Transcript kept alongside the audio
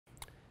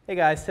Hey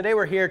guys, today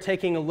we're here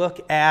taking a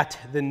look at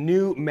the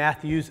new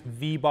Mathews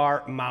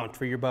V-bar mount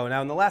for your bow.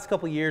 Now in the last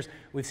couple of years,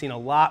 we've seen a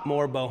lot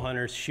more bow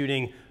hunters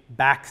shooting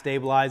back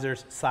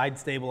stabilizers, side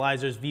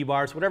stabilizers,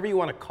 V-bars, whatever you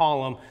want to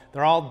call them.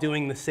 They're all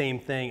doing the same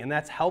thing, and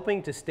that's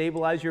helping to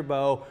stabilize your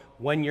bow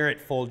when you're at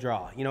full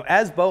draw. You know,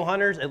 as bow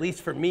hunters, at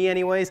least for me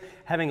anyways,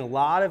 having a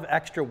lot of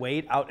extra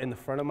weight out in the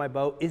front of my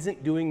bow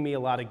isn't doing me a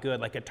lot of good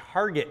like a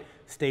target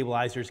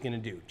stabilizer is going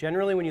to do.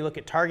 Generally, when you look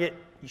at target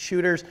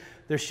shooters,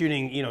 they're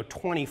shooting,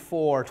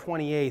 24,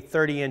 28,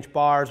 30-inch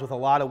bars with a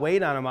lot of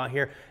weight on them out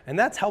here, and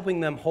that's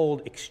helping them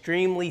hold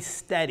extremely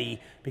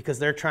steady because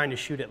they're trying to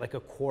shoot it like a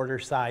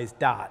quarter-size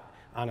dot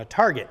on a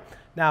target.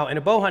 Now, in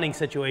a bow hunting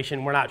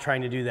situation, we're not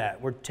trying to do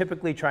that. We're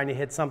typically trying to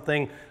hit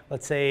something,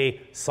 let's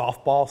say,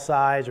 softball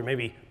size or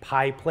maybe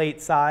pie plate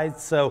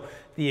size. So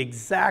the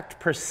exact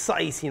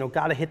precise,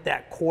 got to hit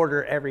that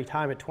quarter every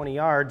time at 20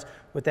 yards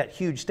with that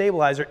huge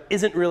stabilizer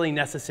isn't really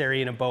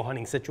necessary in a bow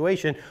hunting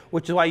situation,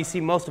 which is why you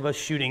see most of us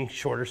shooting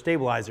shorter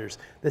stabilizers.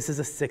 This is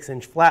a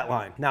 6-inch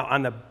flatline. Now,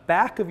 on the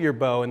back of your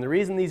bow, and the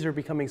reason these are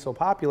becoming so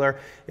popular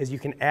is you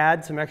can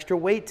add some extra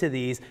weight to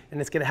these,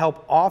 and it's going to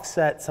help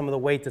offset some of the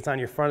weight that's on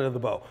your front of the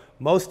bow.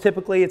 Most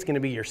typically, it's going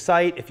to be your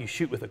sight. If you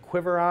shoot with a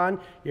quiver on,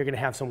 you're going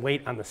to have some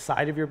weight on the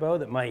side of your bow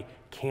that might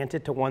cant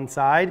it to one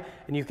side,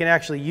 and you can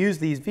actually use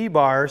these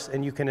V-bars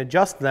and you can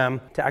adjust them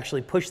to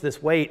actually push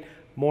this weight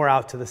more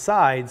out to the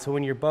side. So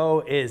when your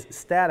bow is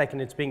static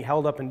and it's being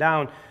held up and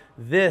down,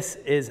 this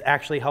is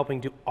actually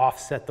helping to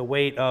offset the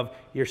weight of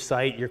your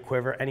sight, your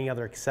quiver, any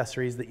other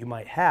accessories that you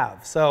might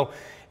have. So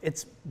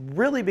it's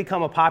really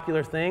become a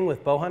popular thing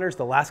with bow hunters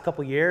the last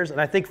couple years, and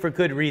I think for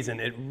good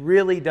reason. It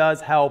really does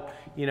help,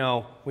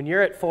 when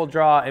you're at full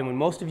draw and when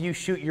most of you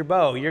shoot your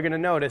bow, you're gonna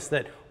notice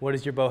that what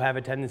does your bow have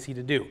a tendency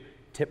to do?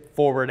 Tip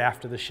forward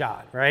after the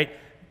shot, right?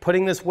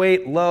 Putting this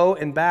weight low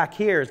and back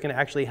here is going to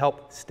actually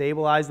help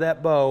stabilize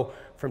that bow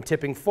from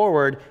tipping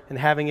forward, and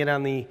having it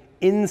on the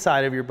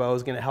inside of your bow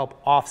is going to help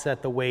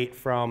offset the weight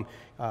from,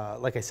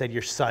 like I said,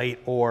 your sight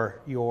or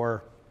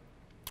your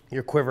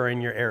quiver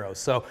and your arrows.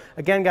 So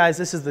again, guys,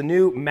 this is the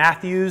new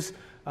Mathews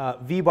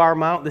V-bar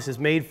mount. This is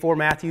made for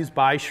Mathews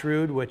by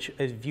Shrewd, which,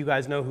 if you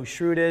guys know who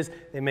Shrewd is,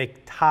 they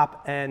make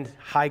top-end,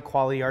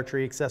 high-quality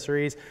archery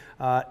accessories.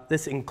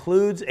 This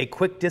includes a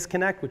quick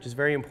disconnect, which is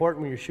very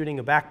important when you're shooting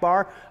a back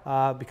bar,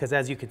 because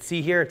as you can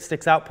see here, it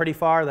sticks out pretty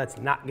far. That's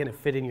not going to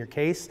fit in your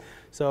case.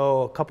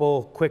 So a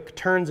couple quick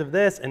turns of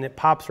this, and it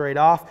pops right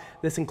off.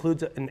 This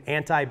includes an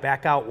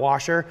anti-back-out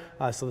washer,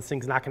 so this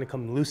thing's not going to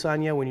come loose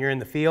on you when you're in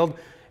the field.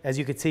 As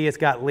you can see, it's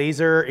got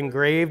laser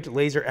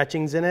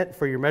etchings in it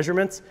for your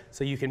measurements,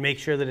 so you can make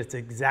sure that it's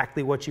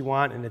exactly what you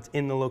want and it's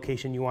in the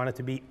location you want it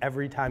to be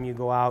every time you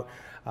go out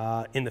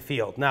in the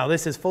field. Now,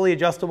 this is fully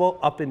adjustable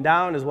up and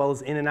down as well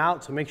as in and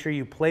out, so make sure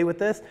you play with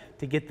this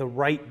to get the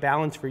right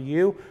balance for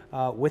you.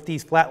 With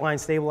these flatline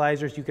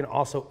stabilizers, you can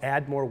also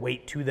add more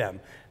weight to them.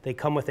 They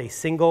come with a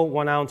single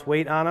 1-ounce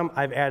weight on them.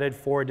 I've added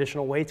 4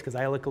 additional weights because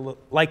I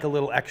like a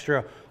little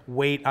extra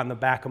weight on the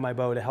back of my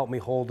bow to help me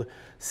hold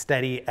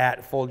steady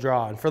at full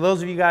draw. And for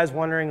those of you guys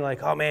wondering,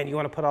 like, oh man, you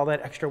want to put all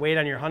that extra weight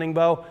on your hunting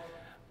bow?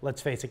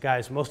 Let's face it,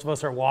 guys, most of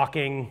us are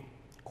walking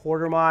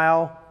quarter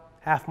mile,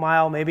 half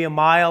mile, maybe a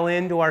mile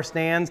into our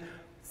stands.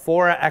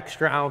 4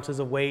 extra ounces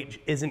of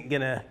weight isn't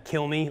gonna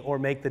kill me or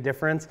make the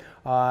difference,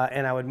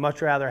 and I would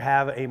much rather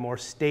have a more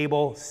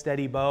stable,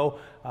 steady bow.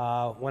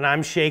 When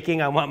I'm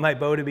shaking, I want my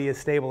bow to be as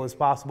stable as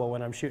possible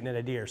when I'm shooting at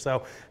a deer.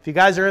 So if you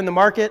guys are in the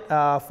market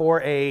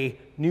for a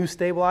new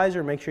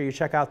stabilizer, make sure you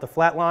check out the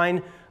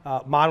Flatline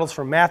models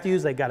from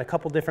Mathews. They've got a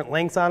couple different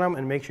lengths on them,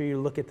 and make sure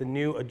you look at the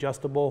new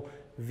adjustable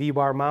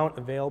V-bar mount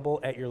available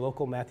at your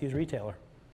local Mathews retailer.